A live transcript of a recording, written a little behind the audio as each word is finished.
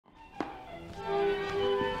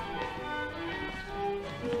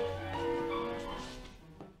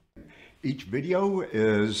Each video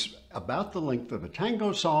is about the length of a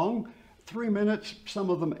tango song, 3 minutes. Some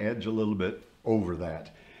of them edge a little bit over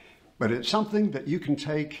that. But it's something that you can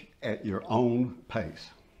take at your own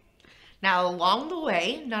pace. Now, along the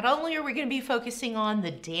way, not only are we going to be focusing on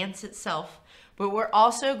the dance itself, but we're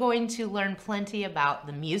also going to learn plenty about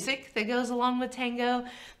the music that goes along with tango,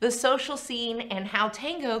 the social scene, and how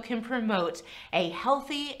tango can promote a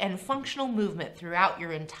healthy and functional movement throughout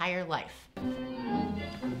your entire life.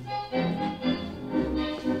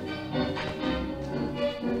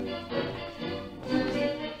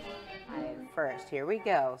 First, here we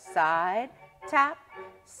go. Side, tap,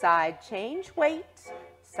 side change, wait,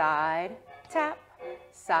 side, tap,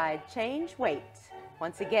 side change, wait.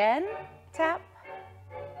 Once again, tap,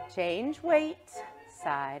 change, wait,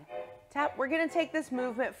 side, tap. We're going to take this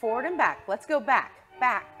movement forward and back. Let's go back,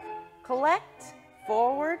 back, collect,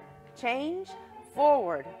 forward, change,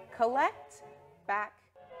 forward, collect, back.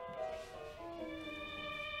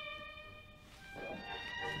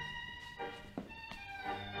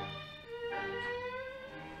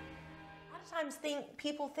 Sometimes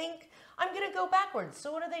people think, I'm going to go backwards.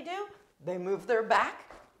 So what do? They move their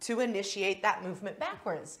back to initiate that movement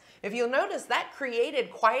backwards. If you'll notice, that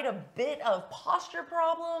created quite a bit of posture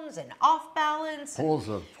problems and off balance. Pulls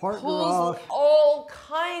a partner off. All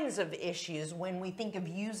kinds of issues when we think of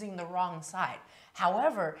using the wrong side.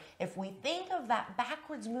 However, if we think of that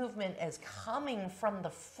backwards movement as coming from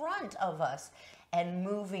the front of us and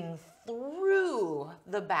moving through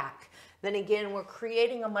the back, then again, we're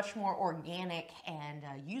creating a much more organic and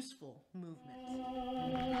useful movement.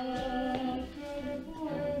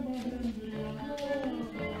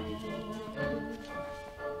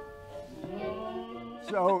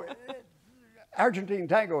 So, Argentine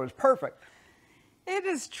tango is perfect. It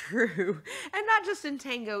is true. And not just in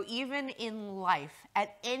tango, even in life,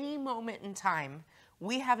 at any moment in time,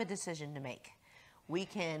 we have a decision to make. We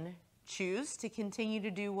can choose to continue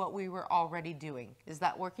to do what we were already doing. Is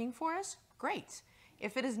that working for us? Great.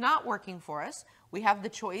 If it is not working for us, we have the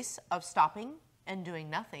choice of stopping and doing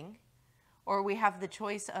nothing, or we have the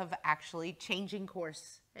choice of actually changing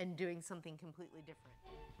course and doing something completely different.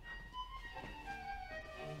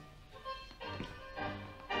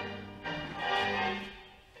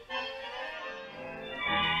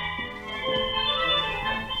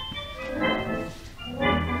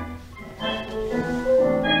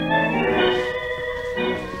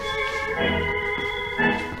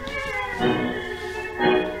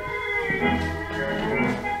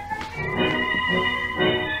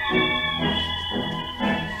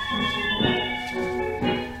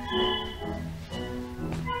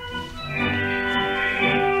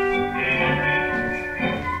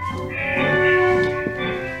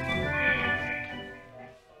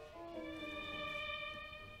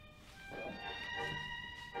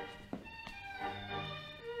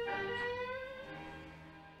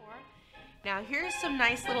 Now here's some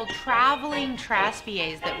nice little traveling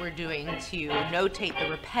traspiés that we're doing to notate the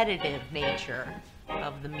repetitive nature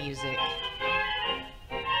of the music.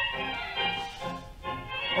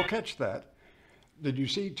 Oh, catch that. Did you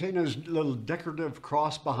see Tina's little decorative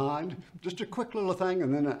cross behind? Just a quick little thing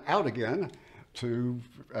and then out again to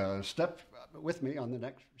step with me on the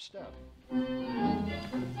next step.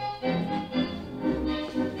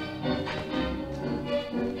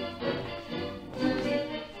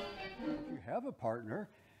 Have a partner,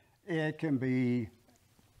 it can be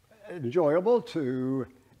enjoyable to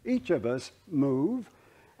each of us move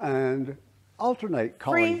and alternate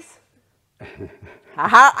calling. Freeze.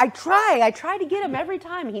 I try to get him every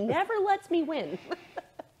time. He never lets me win.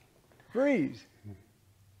 Freeze.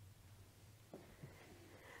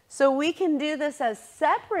 So we can do this as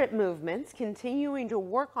separate movements, continuing to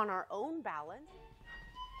work on our own balance.